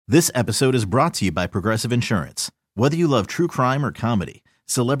This episode is brought to you by Progressive Insurance. Whether you love true crime or comedy,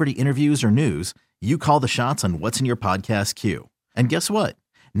 celebrity interviews or news, you call the shots on what's in your podcast queue. And guess what?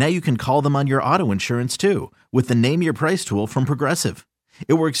 Now you can call them on your auto insurance too with the Name Your Price tool from Progressive.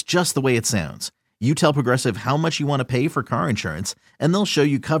 It works just the way it sounds. You tell Progressive how much you want to pay for car insurance, and they'll show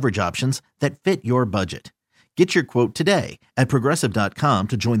you coverage options that fit your budget. Get your quote today at Progressive.com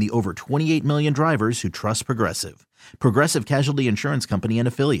to join the over 28 million drivers who trust Progressive. Progressive Casualty Insurance Company and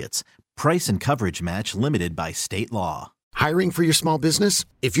Affiliates. Price and coverage match limited by state law. Hiring for your small business?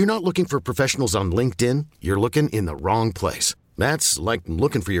 If you're not looking for professionals on LinkedIn, you're looking in the wrong place. That's like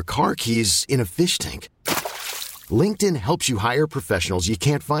looking for your car keys in a fish tank. LinkedIn helps you hire professionals you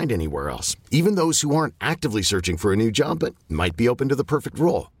can't find anywhere else, even those who aren't actively searching for a new job but might be open to the perfect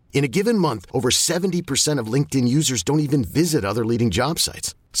role. In a given month, over 70% of LinkedIn users don't even visit other leading job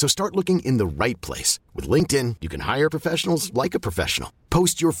sites. So start looking in the right place. With LinkedIn, you can hire professionals like a professional.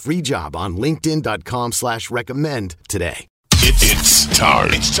 Post your free job on linkedin.com/recommend today. It's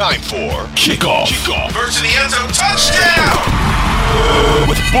time. It's time for Kickoff. First to the end zone, touchdown!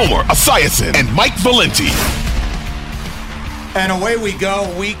 With Boomer Esiason and Mike Valenti. And away we go,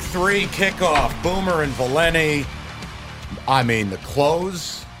 week 3 kickoff. Boomer and Valenti. I mean, the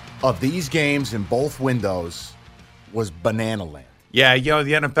close of these games in both windows was banana land. Yeah,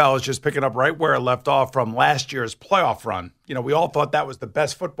 the NFL is just picking up right where it left off from last year's playoff run. We all thought that was the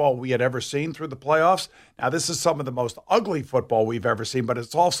best football we had ever seen through the playoffs. Now, this is some of the most ugly football we've ever seen, but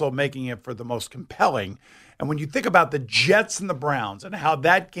it's also making it for the most compelling. And when you think about the Jets and the Browns and how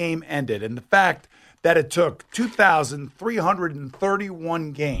that game ended, and the fact that it took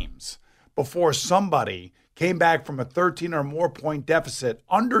 2,331 games before somebody came back from a 13 or more point deficit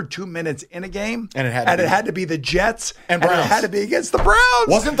under 2 minutes in a game. And it had to be the Jets. And Browns. It had to be against the Browns.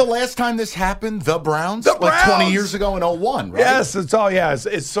 Wasn't the last time this happened the Browns? The Browns. Like 20 years ago in 2001, right? Yes,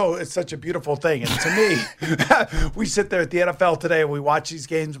 it's such a beautiful thing. And to me, we sit there at the NFL today and we watch these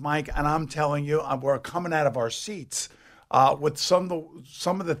games, Mike, and I'm telling you, we're coming out of our seats with some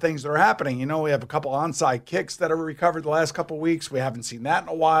of the things that are happening. We have a couple onside kicks that are recovered the last couple of weeks. We haven't seen that in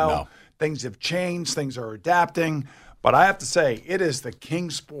a while. No. Things have changed. Things are adapting. But I have to say, it is the king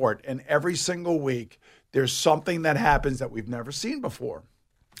sport. And every single week, there's something that happens that we've never seen before.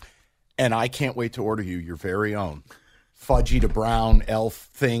 And I can't wait to order you your very own Fudgy the Brown elf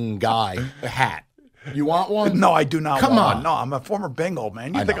thing guy hat. You want one? No, I do not Come want on. one. No, I'm a former Bengal,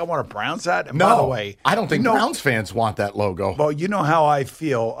 man. You think I want a Browns hat? And No. by the way, I don't think Browns fans want that logo. Well, you know how I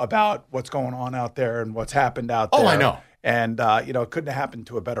feel about what's going on out there and what's happened out there. Oh, I know. And, it couldn't have happened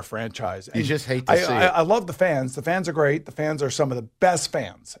to a better franchise. You And just hate to see it. I love the fans. The fans are great. The fans are some of the best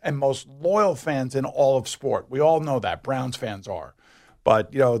fans and most loyal fans in all of sport. We all know that. Browns fans are.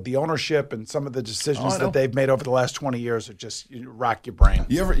 But, the ownership and some of the decisions that they've made over the last 20 years are just rock your brain.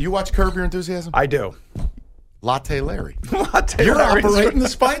 You watch Curb Your Enthusiasm? I do. Latte Larry. You're operating the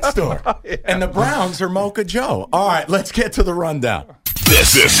Spite Store. Yeah. And the Browns are Mocha Joe. All right, let's get to the rundown.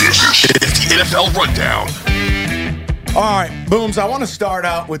 This is the NFL Rundown. All right, Booms, I want to start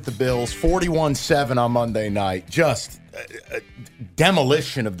out with the Bills, 41-7 on Monday night. Just a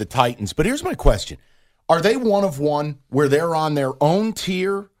demolition of the Titans. But here's my question. Are they one of one where they're on their own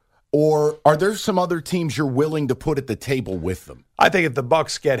tier, or are there some other teams you're willing to put at the table with them? I think if the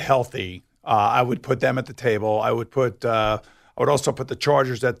Bucs get healthy, I would put them at the table. I would also put the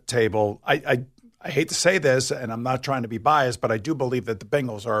Chargers at the table. I hate to say this, and I'm not trying to be biased, but I do believe that the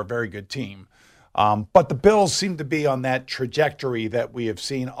Bengals are a very good team. But the Bills seem to be on that trajectory that we have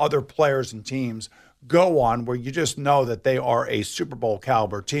seen other players and teams go on, where you just know that they are a Super Bowl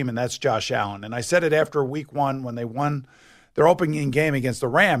caliber team, and that's Josh Allen. And I said it after week 1 when they won their opening game against the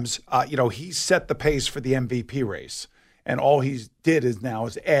Rams. He set the pace for the MVP race. And all he did is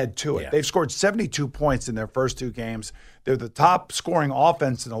add to it. Yeah. They've scored 72 points in their first 2 games. They're the top scoring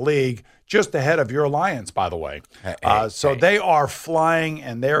offense in the league, just ahead of your Lions, by the way. They are flying,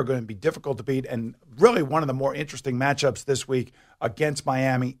 and they are going to be difficult to beat. And really one of the more interesting matchups this week against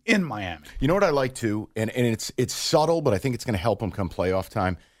Miami in Miami. You know what I like, too? And it's subtle, but I think it's going to help them come playoff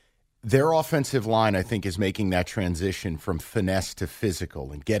time. Their offensive line, I think, is making that transition from finesse to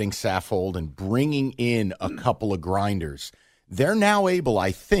physical and getting Saffold and bringing in a couple of grinders. They're now able,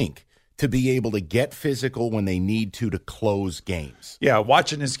 I think, to be able to get physical when they need to close games. Yeah,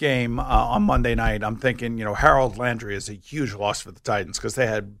 watching this game on Monday night, I'm thinking, Harold Landry is a huge loss for the Titans because they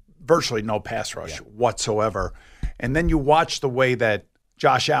had virtually no pass rush whatsoever. And then you watch the way that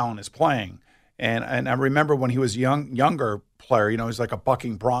Josh Allen is playing. And I remember when he was younger player, he's like a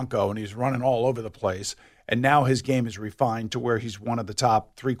bucking bronco and he's running all over the place. And now his game is refined to where he's one of the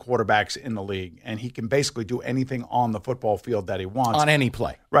top 3 quarterbacks in the league, and he can basically do anything on the football field that he wants. On any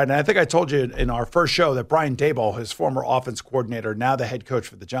play. Right, and I think I told you in our first show that Brian Daboll, his former offense coordinator, now the head coach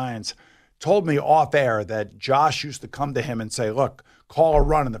for the Giants, told me off air that Josh used to come to him and say, look, call a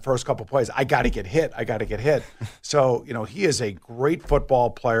run in the first couple plays. I got to get hit. So, he is a great football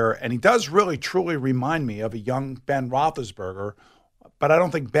player, and he does really, truly remind me of a young Ben Roethlisberger, but I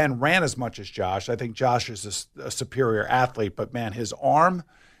don't think Ben ran as much as Josh. I think Josh is a superior athlete, but, man, his arm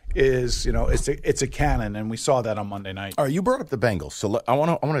is, it's a cannon, and we saw that on Monday night. All right, you brought up the Bengals, so I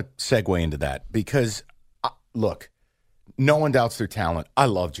want to segue into that because, look, no one doubts their talent. I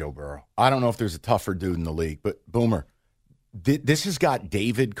love Joe Burrow. I don't know if there's a tougher dude in the league, but Boomer, this has got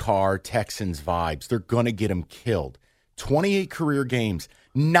David Carr Texans vibes. They're going to get him killed. 28 career games,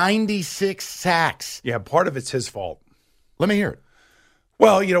 96 sacks. Yeah, part of it's his fault. Let me hear it.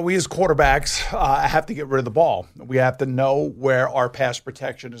 Well, we as quarterbacks have to get rid of the ball. We have to know where our pass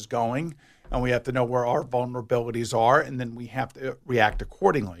protection is going, and we have to know where our vulnerabilities are, and then we have to react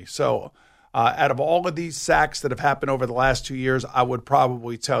accordingly. So out of all of these sacks that have happened over the last 2 years, I would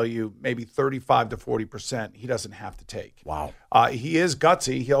probably tell you maybe 35 to 40% he doesn't have to take. Wow. He is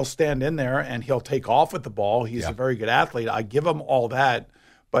gutsy. He'll stand in there, and he'll take off with the ball. He's a very good athlete. I give him all that.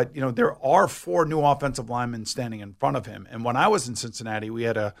 But, there are 4 new offensive linemen standing in front of him. And when I was in Cincinnati, we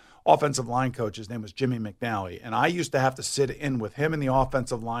had a offensive line coach. His name was Jimmy McNally. And I used to have to sit in with him in the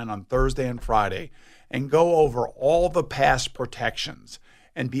offensive line on Thursday and Friday and go over all the pass protections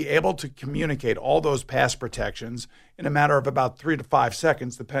and be able to communicate all those pass protections in a matter of about 3 to 5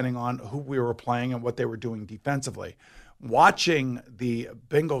 seconds, depending on who we were playing and what they were doing defensively. Watching the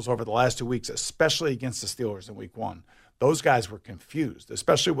Bengals over the last 2 weeks, especially against the Steelers in week 1, those guys were confused,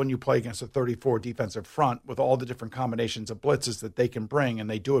 especially when you play against a 34 defensive front with all the different combinations of blitzes that they can bring, and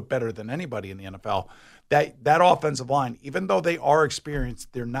they do it better than anybody in the NFL. That offensive line, even though they are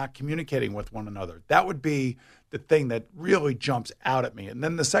experienced, they're not communicating with one another. That would be the thing that really jumps out at me. And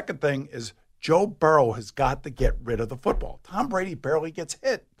then the second thing is Joe Burrow has got to get rid of the football. Tom Brady barely gets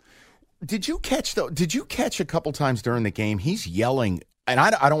hit. Did you catch a couple times during the game? He's yelling, and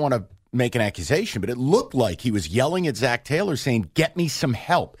I don't want to make an accusation, but it looked like he was yelling at Zach Taylor saying, get me some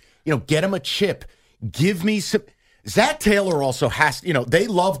help. Get him a chip. Give me some. Zach Taylor also has, they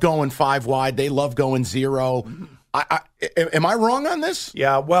love going 5 wide. They love going 0. Am I wrong on this?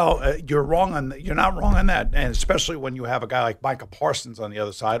 Yeah, well, you're not wrong on that, and especially when you have a guy like Micah Parsons on the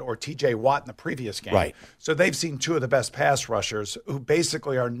other side or T.J. Watt in the previous game. Right. So they've seen 2 of the best pass rushers who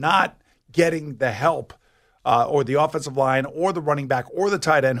basically are not getting the help or the offensive line or the running back or the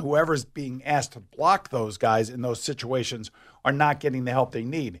tight end, whoever's being asked to block those guys in those situations are not getting the help they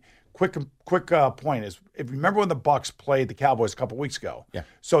need. Quick point is, if you remember when the Bucs played the Cowboys a couple weeks ago,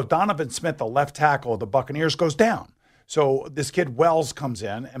 so Donovan Smith, the left tackle of the Buccaneers, goes down. So this kid Wells comes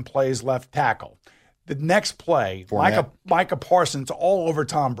in and plays left tackle. The next play, Micah Parsons all over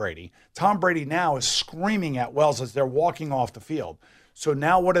Tom Brady. Tom Brady now is screaming at Wells as they're walking off the field. So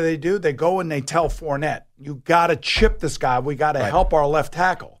now what do? They go and they tell Fournette, you got to chip this guy. We got to help our left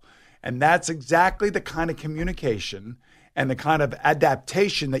tackle. And that's exactly the kind of communication and the kind of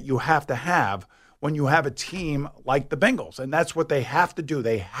adaptation that you have to have when you have a team like the Bengals. And that's what they have to do.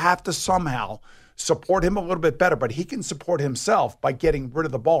 They have to somehow support him a little bit better, but he can support himself by getting rid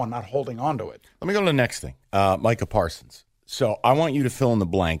of the ball and not holding on to it. Let me go to the next thing, Micah Parsons. So I want you to fill in the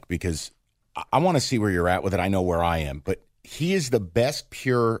blank because I want to see where you're at with it. I know where I am, but he is the best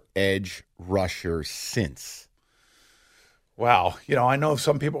pure edge rusher since. Wow. I know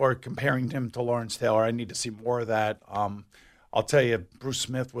some people are comparing him to Lawrence Taylor. I need to see more of that. I'll tell you, Bruce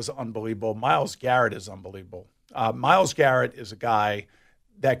Smith was unbelievable. Myles Garrett is unbelievable. Myles Garrett is a guy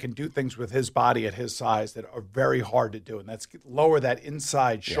that can do things with his body at his size that are very hard to do, and that's lower that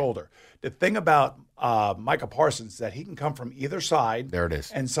inside shoulder. The thing about Micah Parsons is that he can come from either side. There it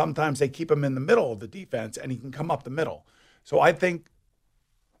is. And sometimes they keep him in the middle of the defense, and he can come up the middle. So I think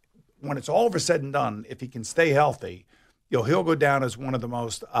when it's all over said and done, if he can stay healthy, he'll go down as one of the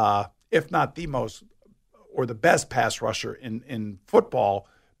most, if not the most, or the best pass rusher in football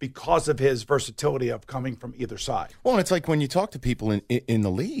because of his versatility of coming from either side. Well, and it's like when you talk to people in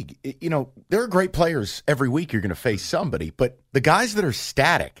the league, there are great players every week. You're going to face somebody, but the guys that are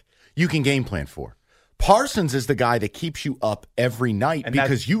static, you can game plan for. Parsons is the guy that keeps you up every night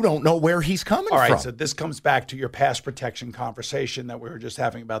because you don't know where he's coming from. All right, so this comes back to your pass protection conversation that we were just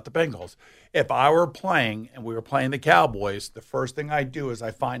having about the Bengals. If I were playing and we were playing the Cowboys, the first thing I do is I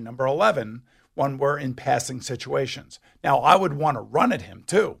find number 11 when we're in passing situations. Now, I would want to run at him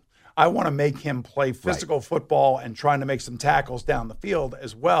too. I want to make him play physical football and trying to make some tackles down the field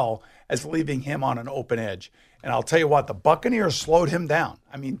as well as leaving him on an open edge. And I'll tell you what, the Buccaneers slowed him down.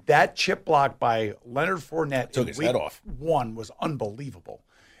 I mean, that chip block by Leonard Fournette Took his head off. 1 was unbelievable.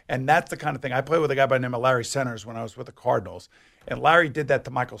 And that's the kind of thing. I played with a guy by the name of Larry Centers when I was with the Cardinals. And Larry did that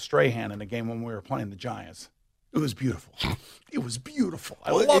to Michael Strahan in a game when we were playing the Giants. It was beautiful. It was beautiful.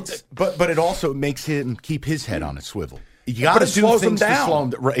 I loved it. But it also makes him keep his head on a swivel. You But got it to do slows him things to down. slow him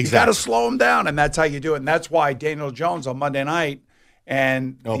down. Right, You got exactly. to slow him down, and that's how you do it. And that's why Daniel Jones on Monday night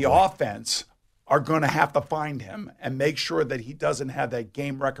and the offense are going to have to find him and make sure that he doesn't have that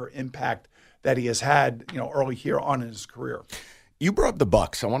game record impact that he has had, early here on in his career. You brought up the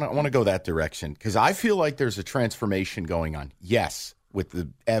Bucs. I want to go that direction because I feel like there's a transformation going on. Yes, with the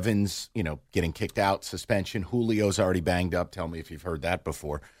Evans, getting kicked out, suspension. Julio's already banged up. Tell me if you've heard that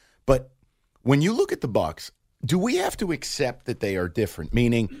before. But when you look at the Bucs, do we have to accept that they are different?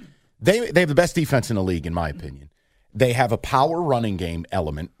 Meaning, they have the best defense in the league, in my opinion. They have a power running game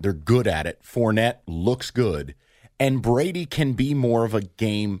element. They're good at it. Fournette looks good. And Brady can be more of a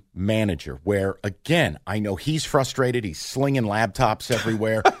game manager where, again, I know he's frustrated. He's slinging laptops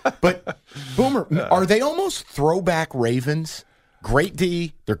everywhere. But, Boomer, are they almost throwback Ravens? Great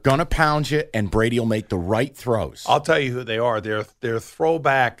D, they're going to pound you, and Brady will make the right throws. I'll tell you who they are. They're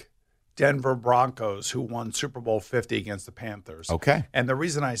throwback Denver Broncos who won Super Bowl 50 against the Panthers. Okay. And the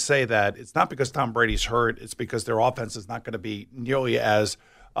reason I say that, it's not because Tom Brady's hurt. It's because their offense is not going to be nearly as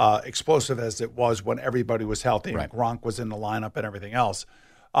explosive as it was when everybody was healthy and Gronk was in the lineup and everything else.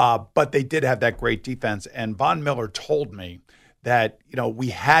 But they did have that great defense. And Von Miller told me that, we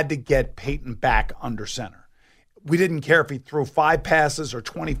had to get Peyton back under center. We didn't care if he threw 5 passes or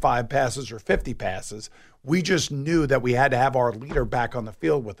 25 passes or 50 passes. We just knew that we had to have our leader back on the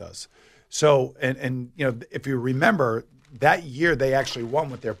field with us. So, and if you remember, that year they actually won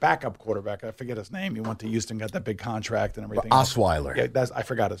with their backup quarterback. I forget his name. He went to Houston, got that big contract and everything. Osweiler. Yeah, I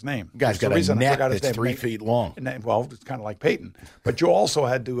forgot his name. Guy's got a neck that's 3 feet long. Well, it's kind of like Peyton. But you also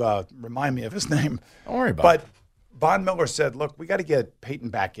had to remind me of his name. Don't worry about it. But Von Miller said, look, we got to get Peyton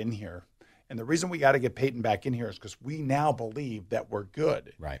back in here. And the reason we got to get Peyton back in here is because we now believe that we're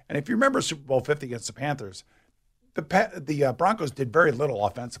good. Right. And if you remember Super Bowl 50 against the Panthers, the Broncos did very little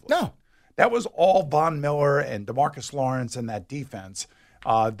offensively. No. That was all Von Miller and DeMarcus Lawrence and that defense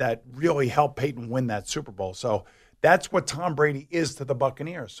that really helped Peyton win that Super Bowl. So that's what Tom Brady is to the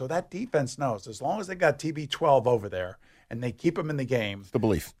Buccaneers. So that defense knows as long as they got TB12 over there and they keep him in the game, The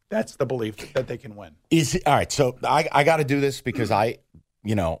belief. that's the belief that they can win. All right, so I got to do this because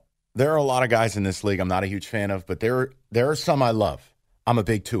there are a lot of guys in this league I'm not a huge fan of, but there are some I love. I'm a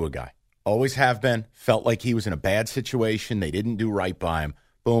big Tua guy. Always have been. Felt like he was in a bad situation. They didn't do right by him.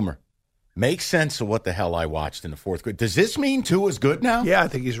 Boomer. Make sense of what the hell I watched in the fourth quarter. Does this mean Tua's good now? Yeah, I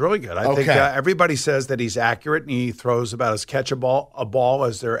think he's really good. I think everybody says that he's accurate and he throws about as catchable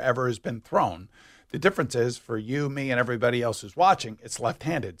as there ever has been thrown. The difference is for you, me, and everybody else who's watching, it's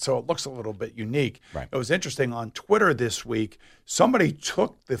left-handed, so it looks a little bit unique. Right. It was interesting on Twitter this week, somebody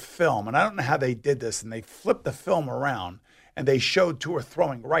took the film, and I don't know how they did this, and they flipped the film around, and they showed Tua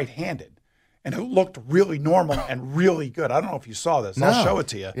throwing right-handed. And it looked really normal and really good. I don't know if you saw this. I'll show it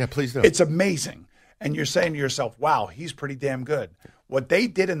to you. Yeah, please do. It's amazing. And you're saying to yourself, wow, he's pretty damn good. What they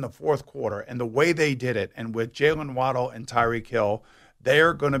did in the fourth quarter and the way they did it, and with Jalen Waddle and Tyreek Hill,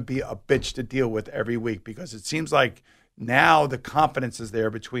 they're going to be a bitch to deal with every week because it seems like now the confidence is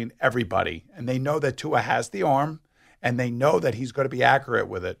there between everybody. And they know that Tua has the arm, and they know that he's going to be accurate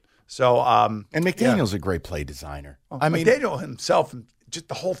with it. So, and McDaniel's a great play designer. McDaniel himself, just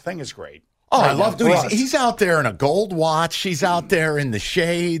the whole thing is great. Oh, I love doing it. He's out there in a gold watch. He's out there in the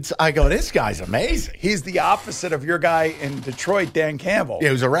shades. I go, this guy's amazing. He's the opposite of your guy in Detroit, Dan Campbell. Yeah,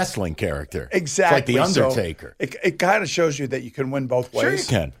 he was a wrestling character. Exactly. It's like The Undertaker. So it kind of shows you that you can win both ways. Sure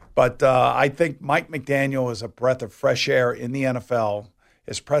you can. But I think Mike McDaniel is a breath of fresh air in the NFL.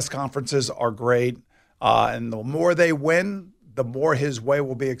 His press conferences are great. And the more they win, the more his way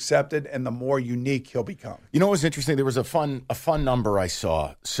will be accepted and the more unique he'll become. You know what was interesting? There was a fun number I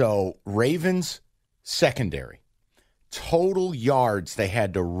saw. So Ravens secondary, total yards they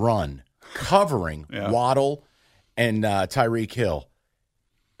had to run covering Waddle and Tyreek Hill,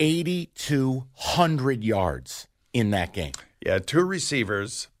 8,200 yards in that game. Yeah, 2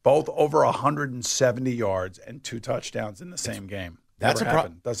 receivers, both over 170 yards and 2 touchdowns in the same game. That's a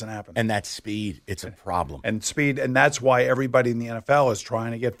problem. Doesn't happen. And that speed, it's a problem. And speed, and that's why everybody in the NFL is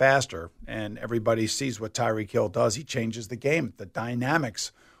trying to get faster. And everybody sees what Tyreek Hill does. He changes the game. The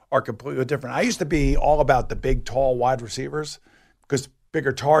dynamics are completely different. I used to be all about the big, tall wide receivers because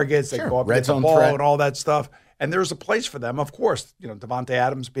bigger targets, they go up, Red get the zone ball threat. and all that stuff. And there's a place for them, of course, Devontae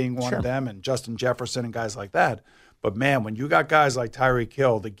Adams being one of them and Justin Jefferson and guys like that. But, man, when you got guys like Tyreek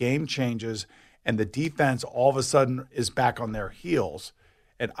Hill, the game changes and the defense all of a sudden is back on their heels.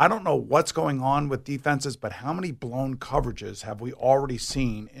 And I don't know what's going on with defenses, but how many blown coverages have we already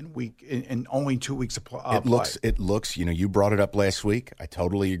seen in only 2 weeks of play? It looks, you brought it up last week. I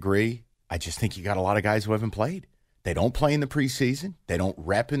totally agree. I just think you got a lot of guys who haven't played. They don't play in the preseason. They don't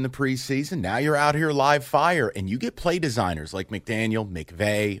rep in the preseason. Now you're out here live fire, and you get play designers like McDaniel,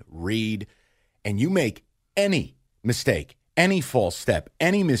 McVay, Reed, and you make any mistake, any false step,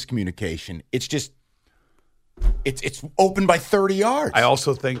 any miscommunication. It's just it's open by 30 yards. I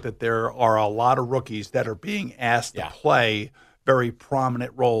also think that there are a lot of rookies that are being asked to play very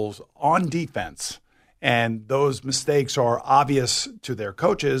prominent roles on defense. And those mistakes are obvious to their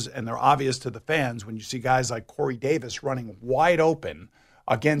coaches and they're obvious to the fans when you see guys like Corey Davis running wide open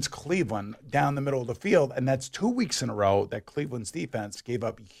against Cleveland down the middle of the field. And that's 2 weeks in a row that Cleveland's defense gave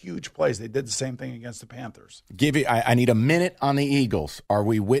up huge plays. They did the same thing against the Panthers. I need a minute on the Eagles. Are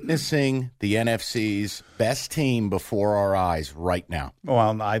we witnessing the NFC's best team before our eyes right now?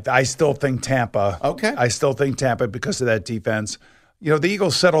 Well, I still think Tampa. Okay. I still think Tampa because of that defense. The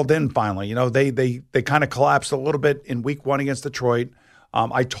Eagles settled in finally. They kind of collapsed a little bit in week 1 against Detroit.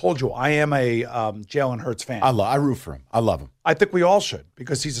 I told you I am a Jalen Hurts fan. I root for him. I love him. I think we all should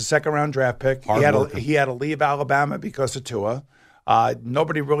because he's a second-round draft pick. He had to leave Alabama because of Tua.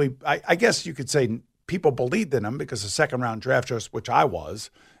 Nobody really – I guess you could say people believed in him because a second-round draft choice, which I was,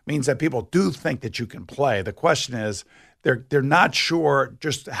 means that people do think that you can play. The question is they're not sure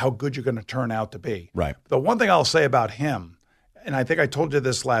just how good you're going to turn out to be. Right. The one thing I'll say about him, and I think I told you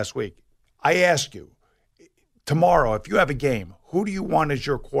this last week, I ask you, tomorrow, if you have a game, who do you want as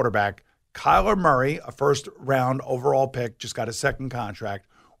your quarterback? Kyler Murray, a first-round overall pick, just got a second contract,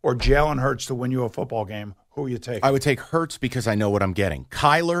 or Jalen Hurts to win you a football game? Who you take? I would take Hurts because I know what I'm getting.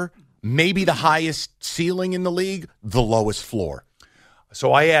 Kyler, maybe the highest ceiling in the league, the lowest floor.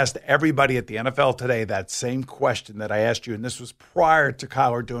 So I asked everybody at the NFL today that same question that I asked you, and this was prior to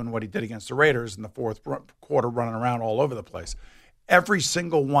Kyler doing what he did against the Raiders in the fourth quarter, running around all over the place. Every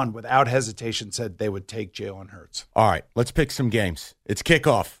single one, without hesitation, said they would take Jalen Hurts. All right, let's pick some games. It's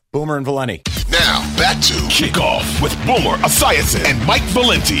kickoff. Boomer and Valenti. Now, back to Kickoff with Boomer Esiason and Mike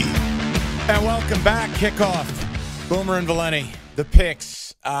Valenti. And welcome back, Kickoff. Boomer and Valenti. The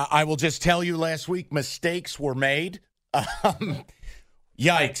picks. I will just tell you last week, mistakes were made.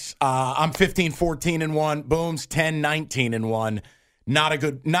 Yikes. I'm 15-14-1. Boom's 10-19-1. Not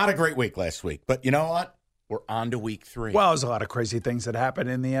a great week last week. But you know what? We're on to week 3. Well, there's a lot of crazy things that happened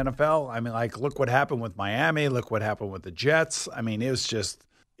in the NFL. I mean, look what happened with Miami. Look what happened with the Jets. I mean, it's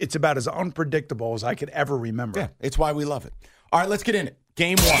about as unpredictable as I could ever remember. Yeah, it's why we love it. All right, let's get in it.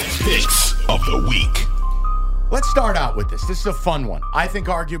 Game 1. Picks of the week. Let's start out with this. This is a fun one. I think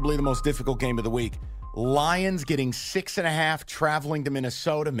arguably the most difficult game of the week. Lions getting 6.5, traveling to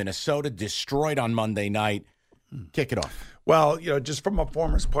Minnesota. Minnesota destroyed on Monday night. Kick it off. Well, just from a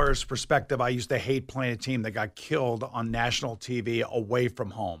former player's perspective, I used to hate playing a team that got killed on national TV away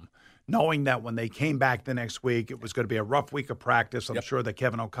from home, knowing that when they came back the next week, it was going to be a rough week of practice. I'm sure that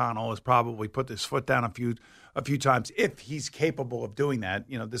Kevin O'Connell has probably put his foot down a few times if he's capable of doing that.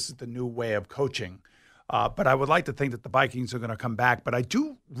 This is the new way of coaching. But I would like to think that the Vikings are going to come back. But I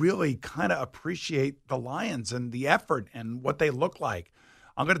do really kind of appreciate the Lions and the effort and what they look like.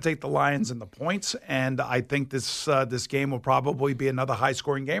 I'm going to take the Lions and the points, and I think this game will probably be another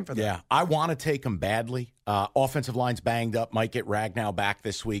high-scoring game for them. Yeah, I want to take them badly. Offensive line's banged up. Might get Ragnow back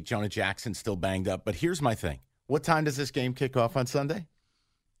this week. Jonah Jackson's still banged up. But here's my thing. What time does this game kick off on Sunday?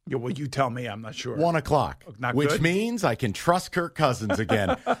 Yeah, well, you tell me. I'm not sure. 1 o'clock, which means I can trust Kirk Cousins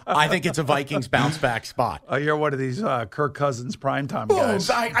again. I think it's a Vikings bounce-back spot. You're one of these Kirk Cousins primetime guys.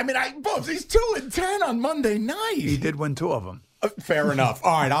 Booms, he's 2-10 on Monday night. He did win 2 of them. Fair enough.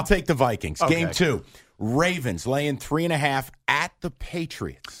 All right, I'll take the Vikings. Okay. Game 2, Ravens laying 3.5 at the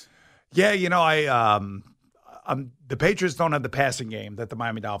Patriots. Yeah, the Patriots don't have the passing game that the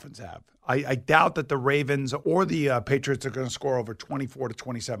Miami Dolphins have. I doubt that the Ravens or the Patriots are going to score over 24 to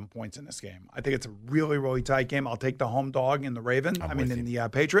 27 points in this game. I think it's a really, really tight game. I'll take the home dog in the the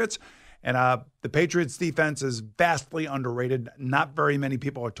Patriots. And the Patriots' defense is vastly underrated. Not very many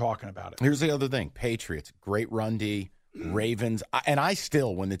people are talking about it. Here's the other thing. Patriots, great run D. Ravens, and I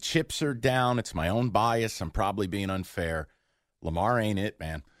still, when the chips are down, it's my own bias. I'm probably being unfair. Lamar ain't it,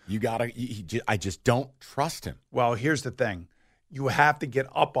 man. I just don't trust him. Well, here's the thing. you have to get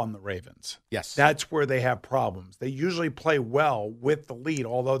up on the Ravens. Yes. That's where they have problems. They usually play well with the lead,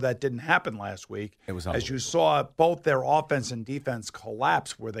 although that didn't happen last week. It was as you saw both their offense and defense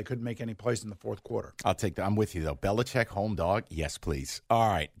collapse where they couldn't make any plays in the fourth quarter. I'll take that. I'm with you, though. Belichick, home dog? Yes, please. All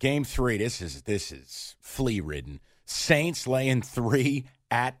right, Game 3. This is flea-ridden. Saints laying 3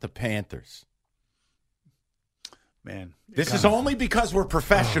 at the Panthers. Man, this is only because we're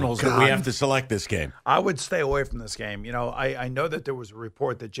professionals that we have to select this game. I would stay away from this game. You know, I know that there was a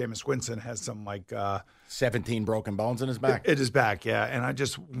report that Jameis Winston has some 17 broken bones in his back. It is back, yeah. And I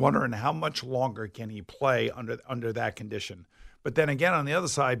just wondering how much longer can he play under that condition. But then again, on the other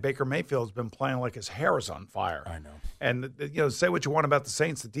side, Baker Mayfield's been playing like his hair is on fire. I know. And say what you want about the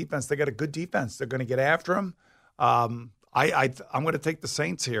Saints, the defense, they got a good defense. They're going to get after him. I'm going to take the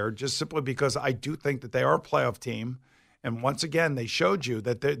Saints here just simply because I do think that they are a playoff team. And once again, they showed you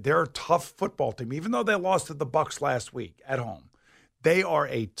that they're a tough football team. Even though they lost to the Bucs last week at home, they are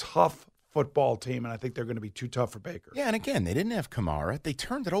a tough football team, and I think they're going to be too tough for Baker. Yeah, and again, they didn't have Kamara. They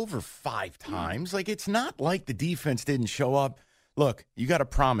turned it over 5 times. Like, it's not like the defense didn't show up. Look, you got to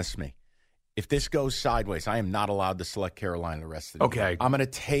promise me, if this goes sideways, I am not allowed to select Carolina the rest of the game. I'm going to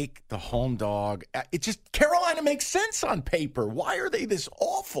take the home dog. Carolina makes sense on paper. Why are they this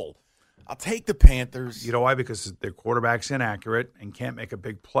awful? I'll take the Panthers. You know why? Because their quarterback's inaccurate and can't make a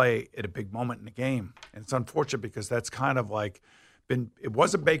big play at a big moment in the game. And it's unfortunate because that's kind of it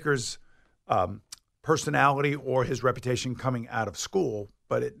wasn't Baker's personality or his reputation coming out of school,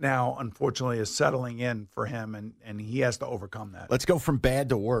 but it now, unfortunately, is settling in for him, and he has to overcome that. Let's go from bad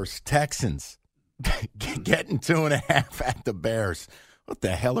to worse. Texans getting 2.5 at the Bears. What the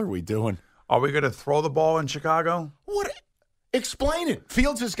hell are we doing? Are we going to throw the ball in Chicago? What? Explain it.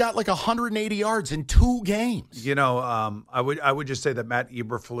 Fields has got 180 yards in 2 games. You know, I would just say that Matt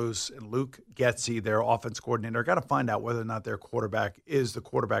Eberflus and Luke Getsy, their offense coordinator, got to find out whether or not their quarterback is the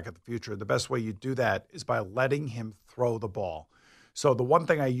quarterback of the future. The best way you do that is by letting him throw the ball. So the one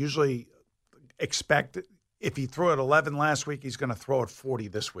thing I usually expect, if he threw it 11 last week, he's going to throw it 40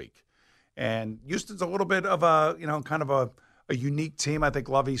 this week. And Houston's a little bit of a unique team. I think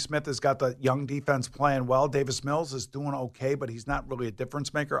Lovie Smith has got the young defense playing well. Davis Mills is doing okay, but he's not really a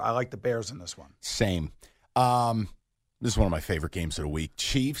difference maker. I like the Bears in this one. Same. This is one of my favorite games of the week.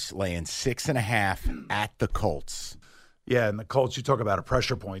 Chiefs laying 6.5 at the Colts. Yeah, and the Colts, you talk about a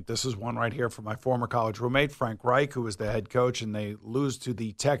pressure point. This is one right here from my former college roommate, Frank Reich, who was the head coach, and they lose to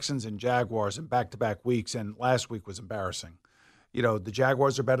the Texans and Jaguars in back-to-back weeks, and last week was embarrassing. You know, the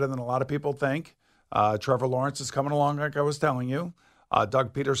Jaguars are better than a lot of people think. Trevor Lawrence is coming along, like I was telling you.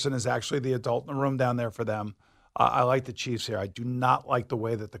 Doug Peterson is actually the adult in the room down there for them. I like the Chiefs here. I do not like the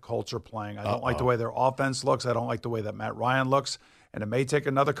way that the Colts are playing. I don't like the way their offense looks. I don't like the way that Matt Ryan looks. And it may take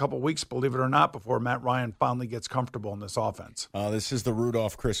another couple weeks, believe it or not, before Matt Ryan finally gets comfortable in this offense. This is the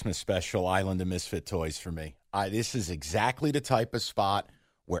Rudolph Christmas special, Island of Misfit Toys for me. This is exactly the type of spot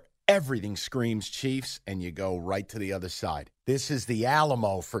where everything screams Chiefs, and you go right to the other side. This is the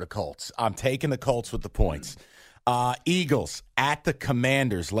Alamo for the Colts. I'm taking the Colts with the points. Eagles at the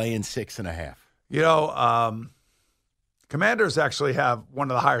Commanders, laying 6.5. You know, Commanders actually have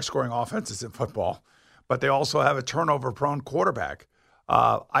one of the higher scoring offenses in football, but they also have a turnover-prone quarterback.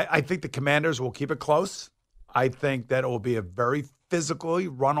 I think the Commanders will keep it close. I think that it will be a very physically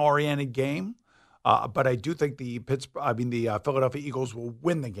run-oriented game. But I do think the Philadelphia Eagles will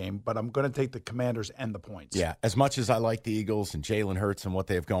win the game, but I'm going to take the Commanders and the points. Yeah, as much as I like the Eagles and Jalen Hurts and what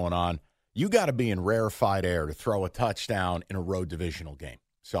they have going on, you got to be in rarefied air to throw a touchdown in a road divisional game.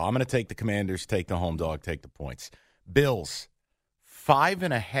 So I'm going to take the Commanders, take the home dog, take the points. Bills,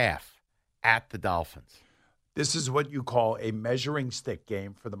 5.5 at the Dolphins. This is what you call a measuring stick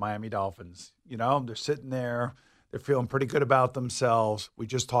game for the Miami Dolphins. You know, they're sitting there. They're feeling pretty good about themselves. We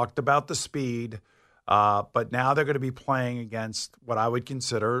just talked about the speed, but now they're going to be playing against what I would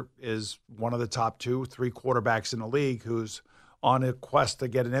consider is one of the top 2-3 quarterbacks in the league who's on a quest to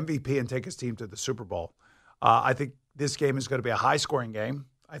get an MVP and take his team to the Super Bowl. I think this game is going to be a high-scoring game.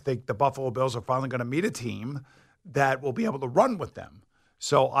 I think the Buffalo Bills are finally going to meet a team that will be able to run with them.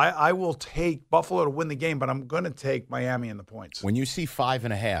 So I will take Buffalo to win the game, but I'm going to take Miami in the points. When you see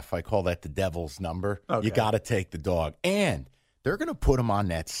 5.5, I call that the devil's number. Okay. You got to take the dog. And they're going to put them on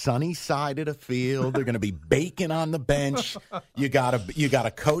that sunny side of the field. They're going to be baking on the bench. You got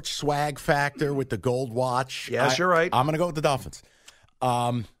a coach swag factor with the gold watch. Yes, you're right. I'm going to go with the Dolphins.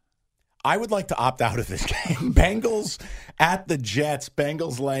 I would like to opt out of this game. Bengals at the Jets.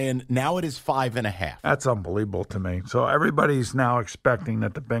 Bengals laying. Now it is 5.5. That's unbelievable to me. So everybody's now expecting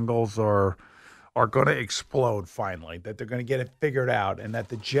that the Bengals are going to explode finally, that they're going to get it figured out, and that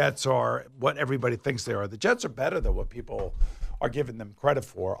the Jets are what everybody thinks they are. The Jets are better than what people are giving them credit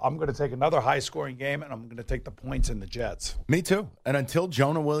for. I'm going to take another high-scoring game, and I'm going to take the points in the Jets. Me too. And until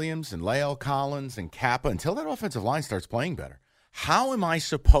Jonah Williams and Lael Collins and Kappa, until that offensive line starts playing better, how am I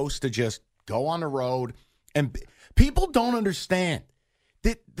supposed to just go on the road? And people don't understand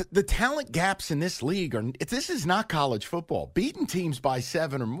the talent gaps in this league. This is not college football. Beating teams by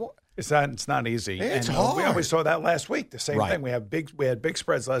 7 or more. It's not easy. It's and, hard. We saw that last week. The same Right. thing. We had big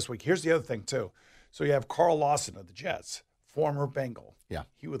spreads last week. Here's the other thing too. So you have Carl Lawson of the Jets, former Bengal. Yeah.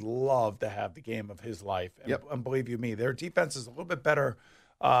 He would love to have the game of his life. And, Yep. and believe you me, their defense is a little bit better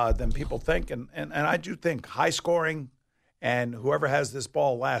than people think. And I do think high scoring, and whoever has this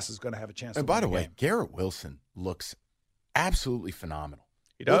ball last is going to have a chance. And to by win the the way, game. Garrett Wilson looks absolutely phenomenal.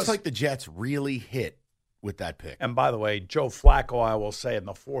 He does. Looks like the Jets really hit with that pick. And by the way, Joe Flacco, I will say, in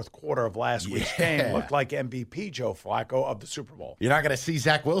the fourth quarter of last week's Yeah. game, looked like MVP Joe Flacco of the Super Bowl. You're not going to see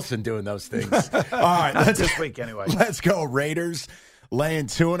Zach Wilson doing those things. All right, let's This week anyway. Let's go. Raiders laying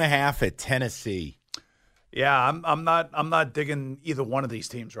 2.5 at Tennessee. Yeah, I'm not digging either one of these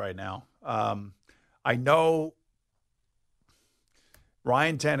teams right now. I know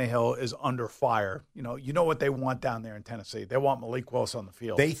Ryan Tannehill is under fire. You know what they want down there in Tennessee. They want Malik Willis on the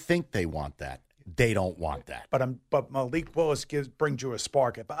field. They think they want that. They don't want that. But Malik Willis brings you a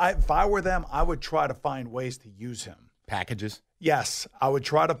spark. If I were them, I would try to find ways to use him. Packages? Yes, I would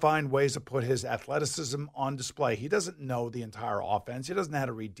try to find ways to put his athleticism on display. He doesn't know the entire offense. He doesn't know how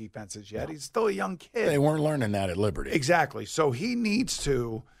to read defenses yet. He's still a young kid. They weren't learning that at Liberty. Exactly. So he needs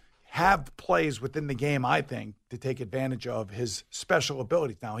to have plays within the game, I think, to take advantage of his special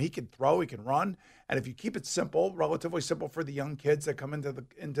abilities. Now, he can throw, he can run, and if you keep it simple, relatively simple for the young kids that come into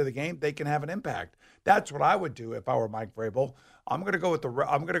the game, they can have an impact. That's what I would do if I were Mike Vrabel. I'm going to go with the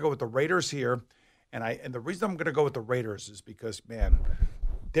Raiders here, and the reason I'm going to go with the Raiders is because, man,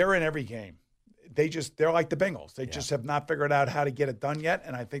 they're in every game. They're like the Bengals. They just have not figured out how to get it done yet,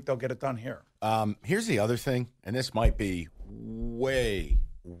 and I think they'll get it done here. Here's the other thing, and this might be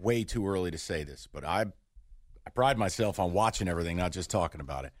way too early to say this, but I pride myself on watching everything, not just talking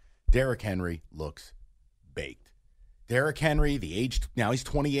about it. Derrick Henry looks baked. Derrick Henry, now he's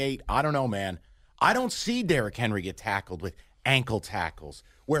 28. I don't know, man. I don't see Derrick Henry get tackled with ankle tackles.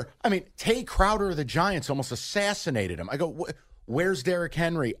 Tay Crowder of the Giants almost assassinated him. I go, where's Derrick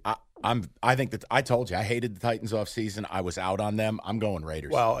Henry? I think that I told you I hated the Titans offseason. I was out on them. I'm going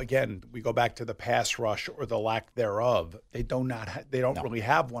Raiders. Well, again, we go back to the pass rush or the lack thereof. They don't really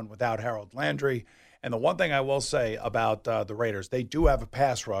have one without Harold Landry. And the one thing I will say about the Raiders, they do have a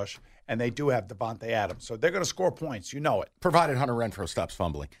pass rush and they do have Devontae Adams, so they're going to score points. You know it. Provided Hunter Renfrow stops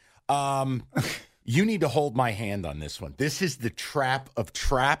fumbling. You need to hold my hand on this one. This is the trap of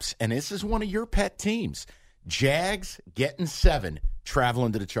traps, and this is one of your pet teams. Jags getting 7,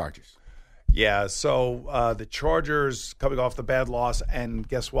 traveling to the Chargers. Yeah, so the Chargers coming off the bad loss, and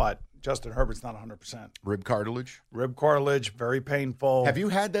guess what? Justin Herbert's not 100%. Rib cartilage, very painful. Have you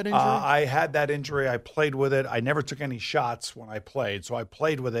had that injury? I had that injury. I played with it. I never took any shots when I played, so I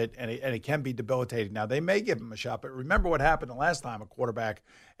played with it, and it can be debilitating. Now, they may give him a shot, but remember what happened the last time a quarterback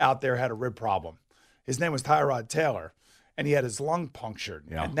out there had a rib problem. His name was Tyrod Taylor, and he had his lung punctured,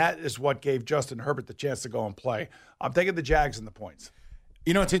 and that is what gave Justin Herbert the chance to go and play. I'm taking the Jags in the points.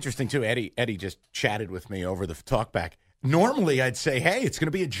 You know, it's interesting, too. Eddie just chatted with me over the talkback. Normally, I'd say, hey, it's going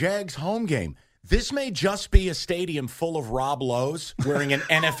to be a Jags home game. This may just be a stadium full of Rob Lowe's wearing an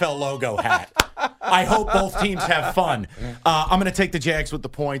NFL logo hat. I hope both teams have fun. I'm going to take the Jags with the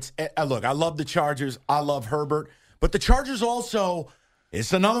points. Look, I love the Chargers. I love Herbert. But the Chargers also,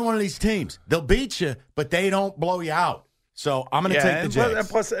 it's another one of these teams. They'll beat you, but they don't blow you out. So I'm going to take the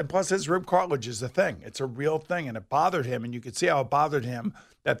Jags. And plus his rib cartilage is a thing. It's a real thing, and it bothered him, and you could see how it bothered him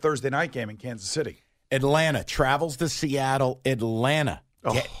that Thursday night game in Kansas City. Atlanta travels to Seattle. Atlanta.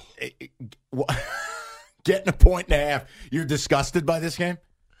 Getting a 1.5. You're disgusted by this game?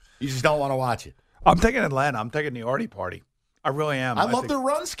 You just don't want to watch it. I'm taking Atlanta. I'm taking the Artie Party. I really am. I love the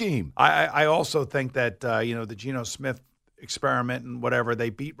run scheme. I also think that, the Geno Smith experiment and whatever, they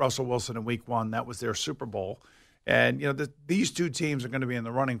beat Russell Wilson in week 1. That was their Super Bowl. And, these two teams are going to be in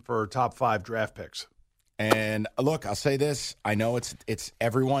the running for top 5 draft picks. And look, I'll say this. I know it's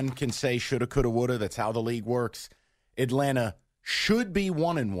everyone can say shoulda, coulda, woulda. That's how the league works. Atlanta should be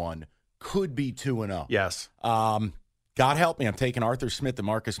 1-1, could be 2-0. Yes. God help me. I'm taking Arthur Smith and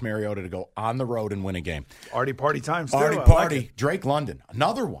Marcus Mariota to go on the road and win a game. Artie Party time. Artie Party. Drake London.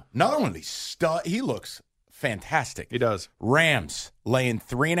 Another one of these he looks fantastic. He does. Rams laying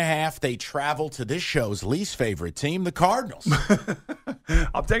 3.5. They travel to this show's least favorite team, the Cardinals.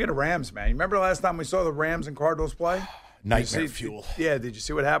 I'm taking the Rams, man. You remember the last time we saw the Rams and Cardinals play? Nightmare fuel. Yeah, did you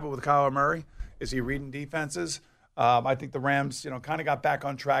see what happened with Kyler Murray? Is he reading defenses? I think the Rams, kind of got back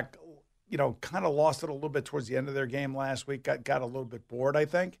on track. Kind of lost it a little bit towards the end of their game last week. Got a little bit bored, I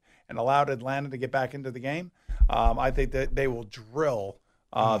think, and allowed Atlanta to get back into the game. I think that they will drill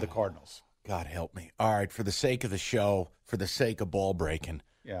the Cardinals. God help me. All right, for the sake of the show, for the sake of ball breaking,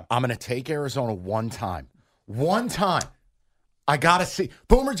 yeah, I'm going to take Arizona one time. One time. I got to see.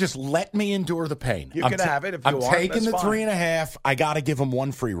 Boomer, just let me endure the pain. You can have it if you want. I'm taking the That's fine. 3.5. I got to give them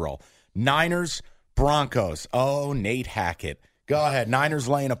one free roll. Niners, Broncos. Oh, Nate Hackett. Go ahead. Niners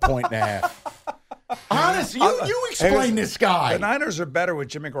laying 1.5. Honest, you explain this guy. The Niners are better with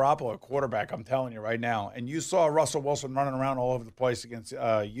Jimmy Garoppolo at quarterback, I'm telling you right now. And you saw Russell Wilson running around all over the place against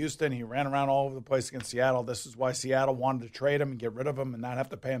Houston. He ran around all over the place against Seattle. This is why Seattle wanted to trade him and get rid of him and not have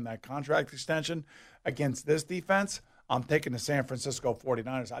to pay him that contract extension. Against this defense, I'm taking the San Francisco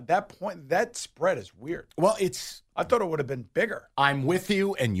 49ers. At that point, that spread is weird. Well, I thought it would have been bigger. I'm with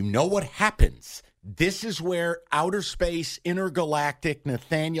you, and you know what happens. This is where outer space, intergalactic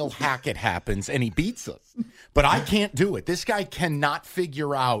Nathaniel Hackett happens, and he beats us. But I can't do it. This guy cannot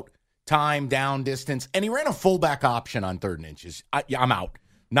figure out time, down, distance, and he ran a fullback option on 3rd and inches. I'm out.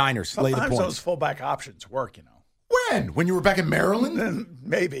 Niners, lay the Sometimes points. those fullback options work, When? When you were back in Maryland?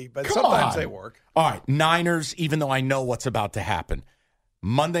 Maybe, but Come sometimes on. they work. All right, Niners, even though I know what's about to happen.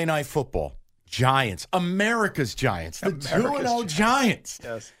 Monday Night Football, Giants, America's Giants, the 2-0 Giants.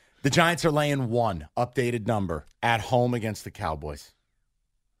 Yes. The Giants are laying 1, updated number, at home against the Cowboys.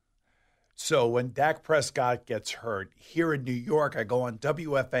 So when Dak Prescott gets hurt, here in New York, I go on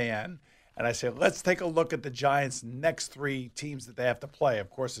WFAN, and I say, let's take a look at the Giants' next 3 teams that they have to play. Of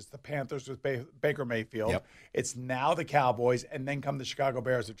course, it's the Panthers with Baker Mayfield. Yep. It's now the Cowboys, and then come the Chicago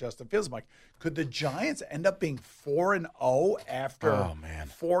Bears with Justin Fields. I'm like, could the Giants end up being 4-0 after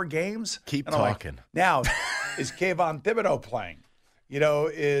 4 games? Keep And I'm like, talking. now, is Kayvon Thibodeau playing?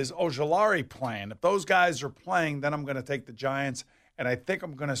 Is Ojulari playing? If those guys are playing, then I'm going to take the Giants, and I think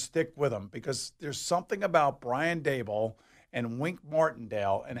I'm going to stick with them because there's something about Brian Daboll and Wink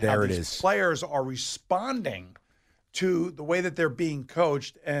Martindale and how these players are responding to the way that they're being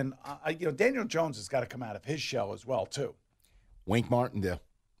coached. And, Daniel Jones has got to come out of his shell as well, too. Wink Martindale.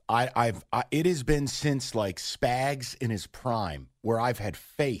 It has been since like Spags in his prime where I've had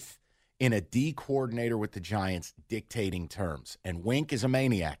faith in a D coordinator with the Giants dictating terms. And Wink is a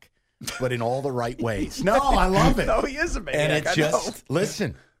maniac, but in all the right ways. No, I love it. No, he is a maniac. And it's just,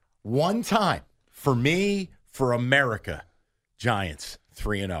 listen, one time for me, for America, Giants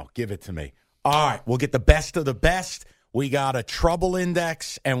 3-0. Give it to me. All right, we'll get the best of the best. We got a trouble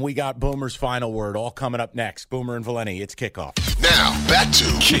index, and we got Boomer's final word all coming up next. Boomer and Valenti, it's kickoff. Now, back to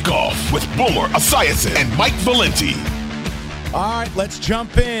Kickoff with Boomer Esiason and Mike Valenti. All right, let's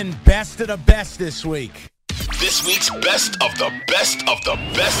jump in. Best of the best this week. This week's best of the best of the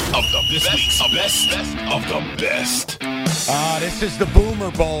best of the best of the best. This is the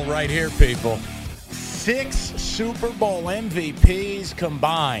Boomer Bowl right here, people. 6 Super Bowl MVPs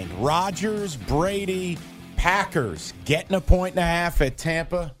combined. Rodgers, Brady, Packers getting 1.5 at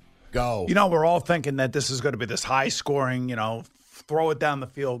Tampa. Go. We're all thinking that this is going to be this high-scoring, throw it down the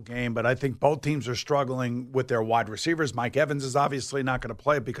field game, but I think both teams are struggling with their wide receivers. Mike Evans is obviously not going to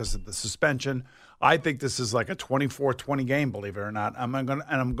play because of the suspension. I think this is like a 24-20 game, believe it or not. I'm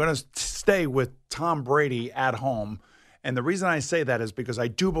going to stay with Tom Brady at home. And the reason I say that is because I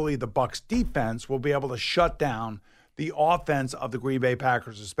do believe the Bucs defense will be able to shut down the offense of the Green Bay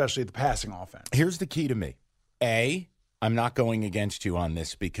Packers, especially the passing offense. Here's the key to me. I'm not going against you on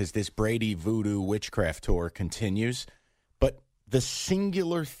this because this Brady voodoo witchcraft tour continues. But the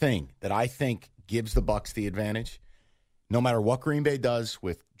singular thing that I think gives the Bucs the advantage, no matter what Green Bay does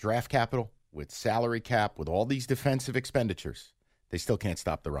with draft capital, with salary cap, with all these defensive expenditures, they still can't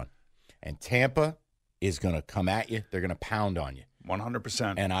stop the run. And Tampa is going to come at you. They're going to pound on you.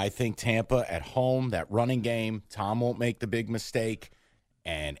 100%. And I think Tampa at home, that running game, Tom won't make the big mistake.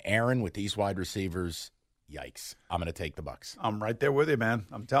 And Aaron with these wide receivers, yikes. I'm going to take the Bucs. I'm right there with you, man.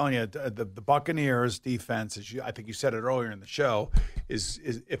 I'm telling you, the Buccaneers defense, I think you said it earlier in the show, is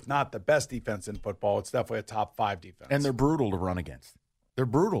if not the best defense in football, it's definitely a top 5 defense. And they're brutal to run against.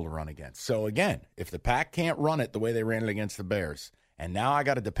 So, again, if the Pack can't run it the way they ran it against the Bears, and now I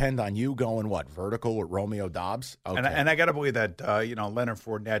got to depend on you going, vertical with Romeo Dobbs? Okay. And I got to believe that, Leonard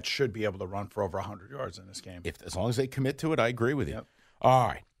Fournette should be able to run for over 100 yards in this game. As long as they commit to it, I agree with you. Yep. All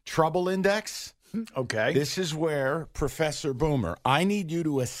right. Trouble index. Okay. This is where, Professor Boomer, I need you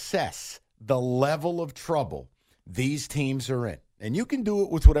to assess the level of trouble these teams are in. And you can do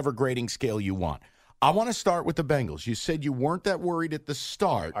it with whatever grading scale you want. I want to start with the Bengals. You said you weren't that worried at the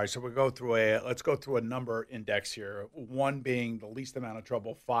start. All right, so let's go through a number index here. 1 being the least amount of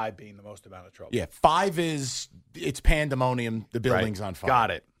trouble, 5 being the most amount of trouble. Yeah, 5 is it's pandemonium. The building's on fire.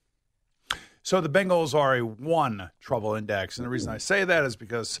 Got it. So the Bengals are a 1 trouble index, and the reason I say that is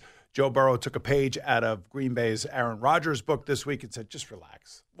because Joe Burrow took a page out of Green Bay's Aaron Rodgers book this week and said, just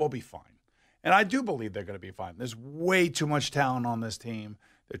relax. We'll be fine. And I do believe they're going to be fine. There's way too much talent on this team.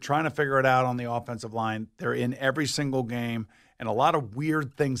 They're trying to figure it out on the offensive line. They're in every single game, and a lot of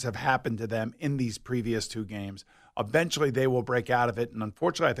weird things have happened to them in these previous 2 games. Eventually, they will break out of it, and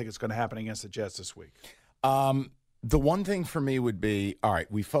unfortunately, I think it's going to happen against the Jets this week. The one thing for me would be, all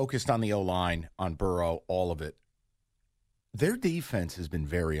right, we focused on the O-line, on Burrow, all of it. Their defense has been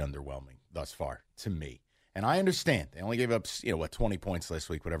very underwhelming thus far to me. And I understand. They only gave up, 20 points last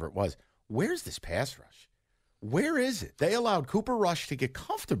week, whatever it was. Where's this pass rush? Where is it? They allowed Cooper Rush to get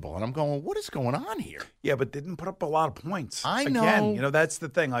comfortable, and I'm going, what is going on here? Yeah, but didn't put up a lot of points. I know. Again, that's the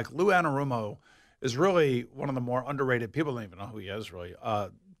thing. Like, Lou Anarumo is really one of the more underrated. People don't even know who he is, really.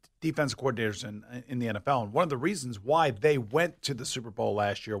 Defense coordinators in the NFL. And one of the reasons why they went to the Super Bowl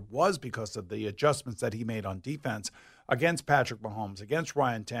last year was because of the adjustments that he made on defense against Patrick Mahomes, against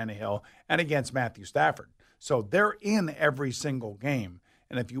Ryan Tannehill, and against Matthew Stafford. So they're in every single game.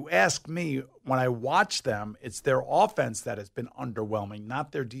 And if you ask me, when I watch them, it's their offense that has been underwhelming,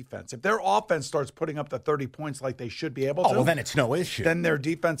 not their defense. If their offense starts putting up the 30 points like they should be able to, well, then it's no issue. Then their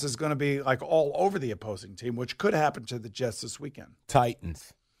defense is going to be like all over the opposing team, which could happen to the Jets this weekend.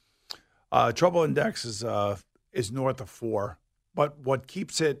 Titans. Trouble index is north of 4, but what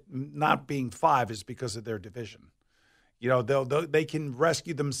keeps it not being 5 is because of their division. They can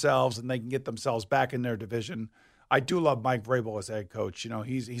rescue themselves and they can get themselves back in their division. I do love Mike Vrabel as head coach.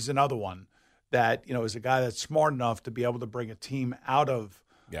 He's another one that is a guy that's smart enough to be able to bring a team out of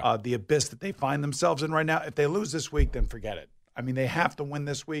the abyss that they find themselves in right now. If they lose this week, then forget it. I mean, they have to win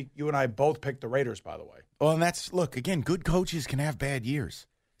this week. You and I both picked the Raiders, by the way. Well, and again, good coaches can have bad years.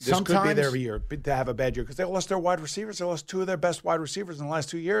 This could be their year to have a bad year because they lost their wide receivers. They lost 2 of their best wide receivers in the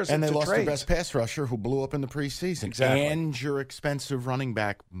last 2 years. And they lost their best pass rusher who blew up in the preseason. Exactly. And your expensive running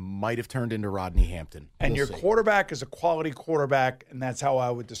back might have turned into Rodney Hampton. And your quarterback is a quality quarterback, and that's how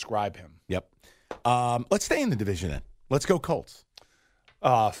I would describe him. Yep. Let's stay in the division then. Let's go Colts.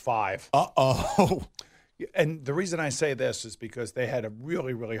 5. Uh-oh. And the reason I say this is because they had a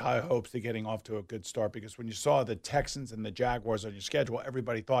really, really high hopes to getting off to a good start because when you saw the Texans and the Jaguars on your schedule,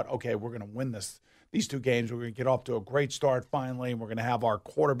 everybody thought, okay, we're going to win these 2 games. We're going to get off to a great start finally, and we're going to have our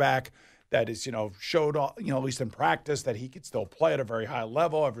quarterback that is, showed, at least in practice, that he could still play at a very high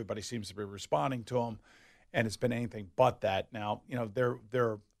level. Everybody seems to be responding to him, and it's been anything but that. Now, they're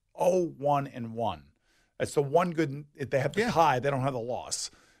 0-1-1. That's the one good – if they have the tie, they don't have the loss.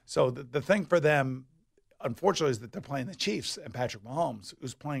 So the thing for them – unfortunately, is that they're playing the Chiefs and Patrick Mahomes,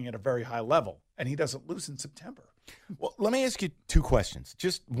 who's playing at a very high level, and he doesn't lose in September. Well, let me ask you 2 questions.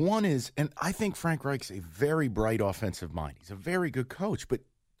 Just one is, and I think Frank Reich's a very bright offensive mind. He's a very good coach, but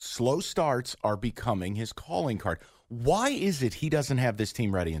slow starts are becoming his calling card. Why is it he doesn't have this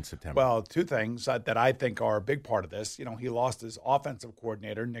team ready in September? Well, 2 things that I think are a big part of this. He lost his offensive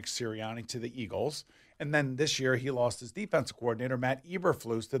coordinator, Nick Sirianni, to the Eagles, and then this year he lost his defensive coordinator, Matt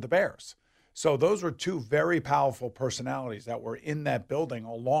Eberflus, to the Bears. So those were 2 very powerful personalities that were in that building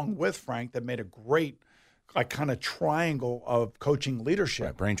along with Frank that made a great kind of triangle of coaching leadership.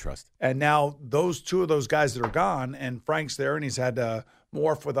 Right, brain trust. And now 2 of those guys that are gone, and Frank's there, and he's had to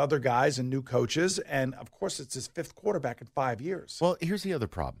morph with other guys and new coaches. And, of course, it's his 5th quarterback in 5 years. Well, here's the other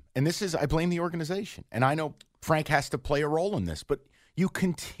problem. And this is, I blame the organization. And I know Frank has to play a role in this, but you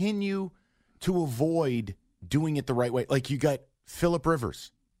continue to avoid doing it the right way. Like you got Phillip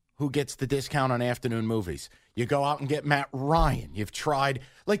Rivers, who gets the discount on afternoon movies. You go out and get Matt Ryan. You've tried.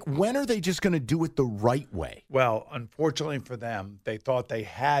 Like, when are they just going to do it the right way? Well, unfortunately for them, they thought they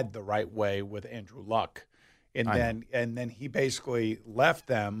had the right way with Andrew Luck. And then he basically left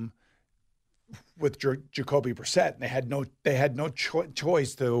them with Jacoby Brissett, and they had no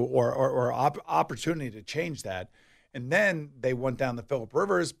choice to or opportunity to change that. And then they went down to Phillip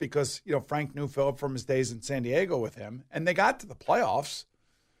Rivers because, Frank knew Phillip from his days in San Diego with him, and they got to the playoffs.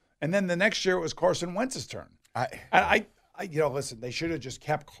 And then the next year it was Carson Wentz's turn. Listen, they should have just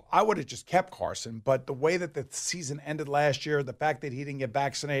I would have just kept Carson, but the way that the season ended last year, the fact that he didn't get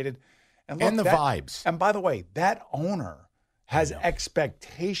vaccinated, and the vibes. And by the way, that owner has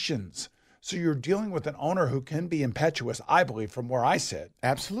expectations. So you're dealing with an owner who can be impetuous, I believe, from where I sit.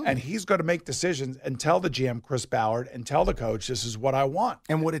 Absolutely. And he's going to make decisions and tell the GM, Chris Ballard, and tell the coach, this is what I want.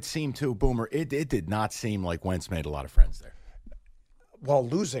 And what it seemed to, Boomer, it did not seem like Wentz made a lot of friends there. Well,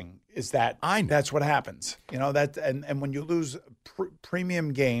 losing is that. I know. That's what happens. You know, that, and when you lose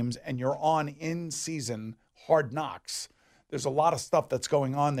premium games and you're on in-season Hard Knocks, there's a lot of stuff that's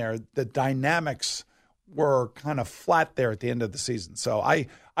going on there. The dynamics were kind of flat there at the end of the season. So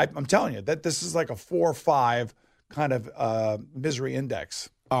I'm telling you that this is like a 4 or 5 kind of misery index.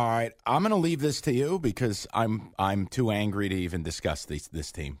 All right, I'm going to leave this to you because I'm too angry to even discuss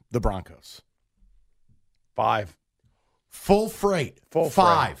this team. The Broncos. 5. Full freight. Full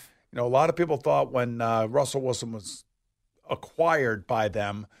 5. freight. You know, a lot of people thought when Russell Wilson was acquired by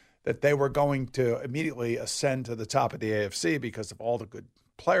them that they were going to immediately ascend to the top of the AFC because of all the good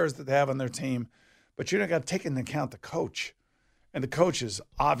players that they have on their team. But you don't got to take into account the coach. And the coach is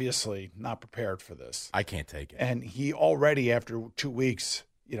obviously not prepared for this. I can't take it. And he already, after 2 weeks,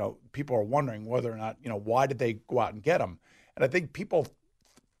 you know, people are wondering whether or not, you know, why did they go out and get him? And I think people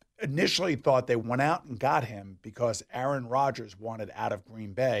initially thought they went out and got him because Aaron Rodgers wanted out of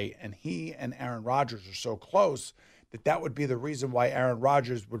Green Bay, and he and Aaron Rodgers are so close that would be the reason why Aaron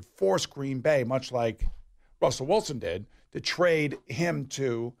Rodgers would force Green Bay, much like Russell Wilson did, to trade him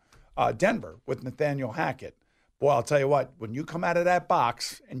to Denver with Nathaniel Hackett. Boy, I'll tell you what, when you come out of that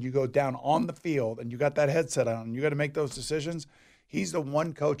box and you go down on the field and you got that headset on and you got to make those decisions, he's the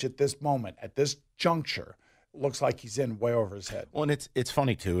one coach at this moment, at this juncture, looks like he's in way over his head. Well, and it's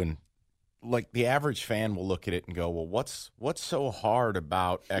funny, too, and like the average fan will look at it and go, well, what's so hard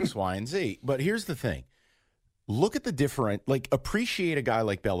about X, Y, and Z? But here's the thing. Look at the different, like, appreciate a guy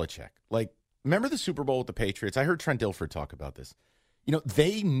like Belichick. Like, remember the Super Bowl with the Patriots? I heard Trent Dilfer talk about this. You know,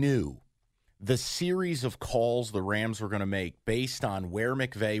 they knew the series of calls the Rams were going to make based on where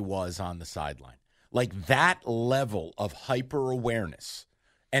McVay was on the sideline. Like, that level of hyper-awareness.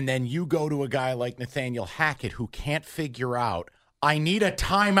 And then you go to a guy like Nathaniel Hackett who can't figure out, I need a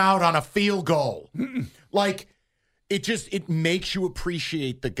timeout on a field goal. Like, it makes you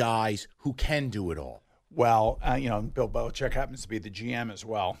appreciate the guys who can do it all. Well, you know, Bill Belichick happens to be the GM as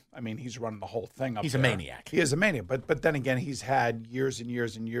well. I mean, he's running the whole thing up there. He's a maniac. He is a maniac. But then again, he's had years and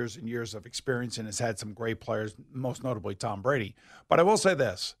years and years and years of experience and has had some great players, most notably Tom Brady. But I will say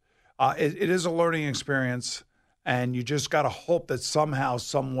this. It is a learning experience, and you just got to hope that somehow,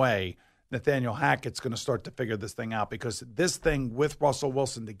 some way, Nathaniel Hackett's going to start to figure this thing out, because this thing with Russell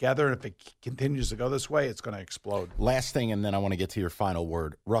Wilson together, and if it continues to go this way, it's going to explode. Last thing, and then I want to get to your final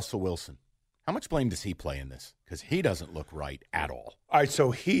word. Russell Wilson. How much blame does he play in this? Because he doesn't look right at all. All right, so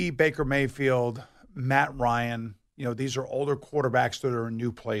he, Baker Mayfield, Matt Ryan, you know, these are older quarterbacks that are in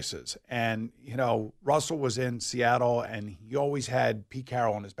new places. And, you know, Russell was in Seattle, and he always had Pete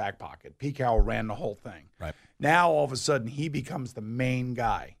Carroll in his back pocket. Pete Carroll ran the whole thing. Right. Now, all of a sudden, he becomes the main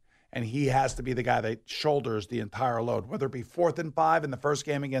guy, and he has to be the guy that shoulders the entire load, whether it be 4th and 5 in the first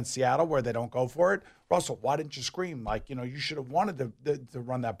game against Seattle where they don't go for it. Russell, why didn't you scream? Like, you know, you should have wanted to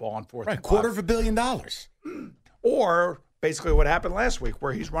run that ball on 4th and 5. $250 million. Or basically what happened last week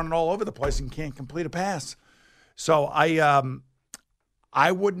where he's running all over the place and can't complete a pass. So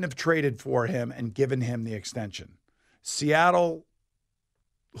I wouldn't have traded for him and given him the extension. Seattle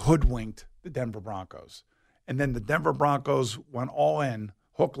hoodwinked the Denver Broncos. And then the Denver Broncos went all in,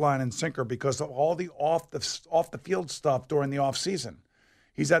 hook, line, and sinker, because of all the off the field stuff during the offseason.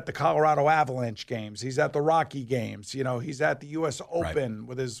 He's at the Colorado Avalanche games. He's at the Rocky games. You know, he's at the U.S. Open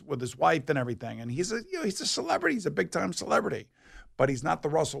with his wife and everything. And he's a celebrity. He's a big time celebrity, but he's not the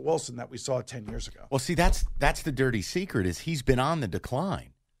Russell Wilson that we saw 10 years ago. Well, see, that's the dirty secret, is he's been on the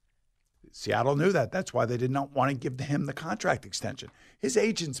decline. Seattle knew that. That's why they did not want to give him the contract extension. His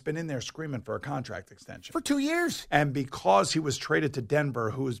agent's been in there screaming for a contract extension For 2 years. And because he was traded to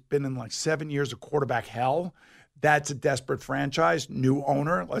Denver, who has been in like 7 years of quarterback hell, that's a desperate franchise, new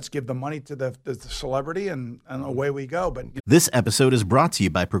owner. Let's give the money to the celebrity, and away we go. But This episode is brought to you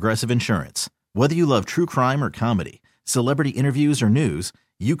by Progressive Insurance. Whether you love true crime or comedy, celebrity interviews or news,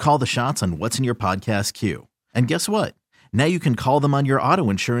 you call the shots on what's in your podcast queue. And guess what? Now you can call them on your auto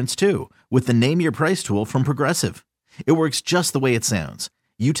insurance too, with the Name Your Price tool from Progressive. It works just the way it sounds.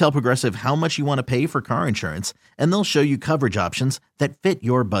 You tell Progressive how much you want to pay for car insurance, and they'll show you coverage options that fit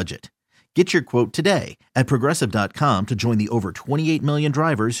your budget. Get your quote today at Progressive.com to join the over 28 million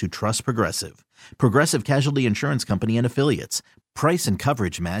drivers who trust Progressive. Progressive Casualty Insurance Company and Affiliates. Price and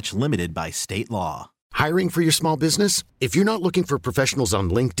coverage match limited by state law. Hiring for your small business? If you're not looking for professionals on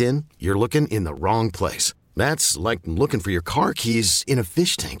LinkedIn, you're looking in the wrong place. That's like looking for your car keys in a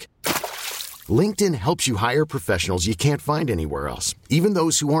fish tank. LinkedIn helps you hire professionals you can't find anywhere else, even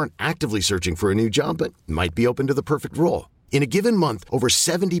those who aren't actively searching for a new job but might be open to the perfect role. In a given month, over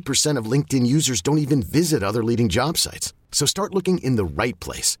 70% of LinkedIn users don't even visit other leading job sites. So start looking in the right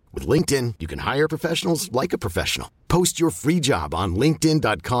place. With LinkedIn, you can hire professionals like a professional. Post your free job on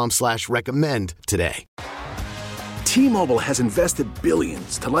linkedin.com/recommend today. T-Mobile has invested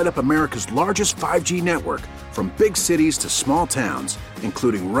billions to light up America's largest 5G network, from big cities to small towns,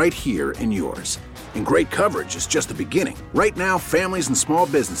 including right here in yours. And great coverage is just the beginning. Right now, families and small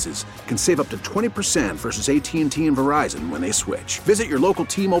businesses can save up to 20% versus AT&T and Verizon when they switch. Visit your local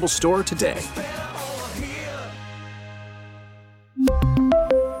T-Mobile store today.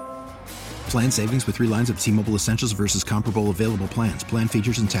 Plan savings with 3 lines of T-Mobile Essentials versus comparable available plans. Plan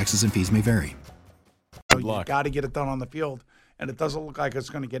features and taxes and fees may vary. You got to get it done on the field, and it doesn't look like it's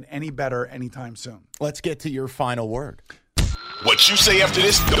going to get any better anytime soon. Let's get to your final word. What you say after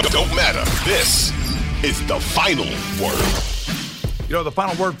this don't matter. This is the final word. You know, the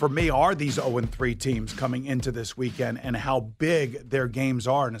final word for me are these 0-3 teams coming into this weekend and how big their games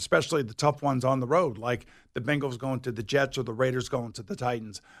are, and especially the tough ones on the road, like the Bengals going to the Jets or the Raiders going to the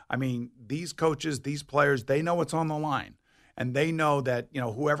Titans. I mean, these coaches, these players, they know what's on the line, and they know that, you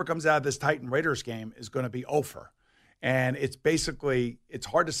know, whoever comes out of this Titan-Raiders game is going to be over. And it's basically, it's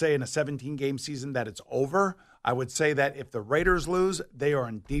hard to say in a 17-game season that it's over. I would say that if the Raiders lose, they are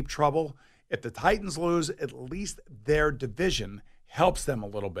in deep trouble. If the Titans lose, at least their division helps them a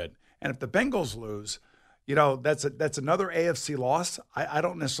little bit. And if the Bengals lose, you know, that's another AFC loss. I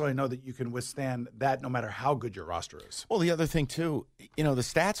don't necessarily know that you can withstand that no matter how good your roster is. Well, the other thing, too, you know, the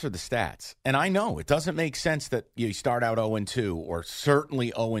stats are the stats. And I know it doesn't make sense that you start out 0-2 or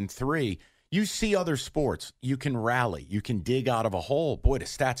certainly 0-3. You see other sports, you can rally, you can dig out of a hole. Boy, the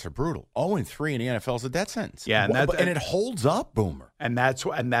stats are brutal. 0-3 in the NFL is a death sentence. Yeah, and it holds up, Boomer. And that's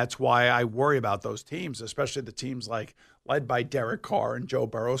why I worry about those teams, especially the teams led by Derek Carr and Joe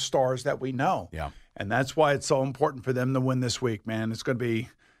Burrow, stars that we know. Yeah. And that's why it's so important for them to win this week, man. It's going to be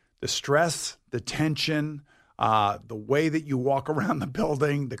the stress, the tension, the way that you walk around the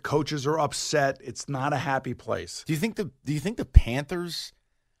building. The coaches are upset. It's not a happy place. Do you think the Panthers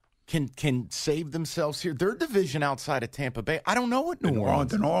can save themselves here? Their division outside of Tampa Bay, I don't know what New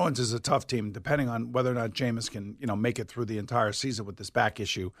Orleans. New Orleans is a tough team, depending on whether or not Jameis can, you know, make it through the entire season with this back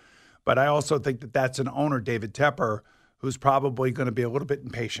issue. But I also think that that's an owner, David Tepper, who's probably going to be a little bit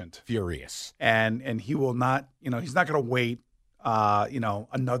impatient, furious, and he will not, you know, he's not going to wait,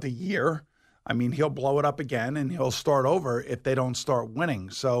 another year. I mean, he'll blow it up again and he'll start over if they don't start winning.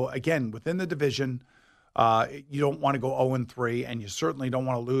 So again, within the division, you don't want to go 0-3, and you certainly don't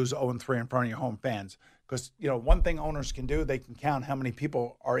want to lose 0-3 in front of your home fans, because, you know, one thing owners can do, they can count how many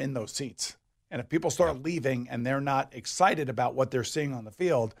people are in those seats. And if people start leaving and they're not excited about what they're seeing on the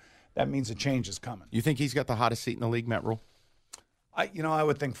field, that means a change is coming. You think he's got the hottest seat in the league, Matt Rule? I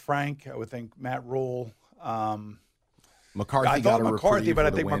would think Frank. I would think Matt Rule. McCarthy. I thought McCarthy, but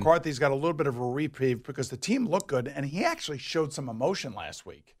I think win. McCarthy's got a little bit of a reprieve because the team looked good, and he actually showed some emotion last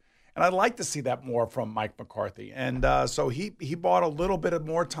week. And I'd like to see that more from Mike McCarthy. And so he bought a little bit of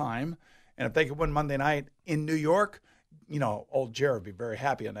more time. And if they could win Monday night in New York, you know, old Jared would be very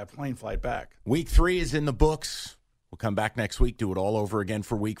happy on that plane flight back. Week 3 is in the books. We'll come back next week, do it all over again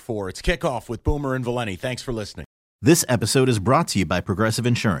for Week 4. It's Kickoff with Boomer and Valenti. Thanks for listening. This episode is brought to you by Progressive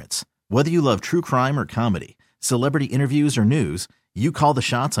Insurance. Whether you love true crime or comedy, celebrity interviews or news, you call the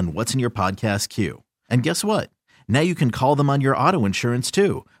shots on what's in your podcast queue. And guess what? Now you can call them on your auto insurance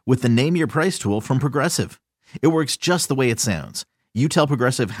too with the Name Your Price tool from Progressive. It works just the way it sounds. You tell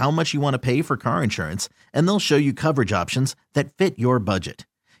Progressive how much you want to pay for car insurance, and they'll show you coverage options that fit your budget.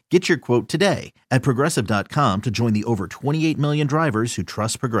 Get your quote today at Progressive.com to join the over 28 million drivers who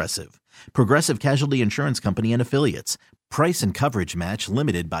trust Progressive. Progressive Casualty Insurance Company and Affiliates. Price and coverage match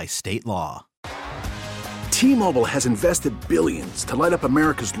limited by state law. T-Mobile has invested billions to light up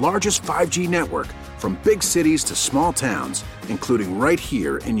America's largest 5G network, from big cities to small towns, including right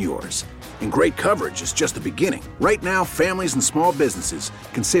here in yours. And great coverage is just the beginning. Right now, families and small businesses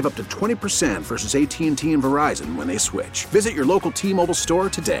can save up to 20% versus AT&T and Verizon when they switch. Visit your local T-Mobile store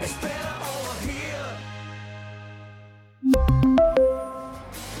today.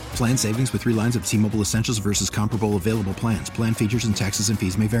 Plan savings with 3 lines of T-Mobile Essentials versus comparable available plans. Plan features and taxes and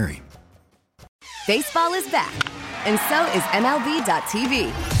fees may vary. Baseball is back, and so is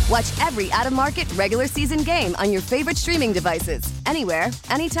MLB.tv. Watch every out-of-market, regular season game on your favorite streaming devices, anywhere,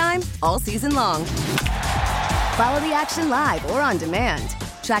 anytime, all season long. Follow the action live or on demand.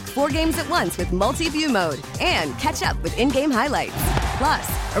 Track 4 games at once with multi-view mode and catch up with in-game highlights.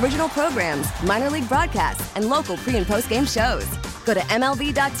 Plus, original programs, minor league broadcasts, and local pre- and post-game shows. Go to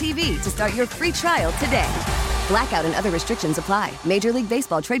MLB.tv to start your free trial today. Blackout and other restrictions apply. Major League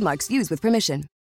Baseball trademarks used with permission.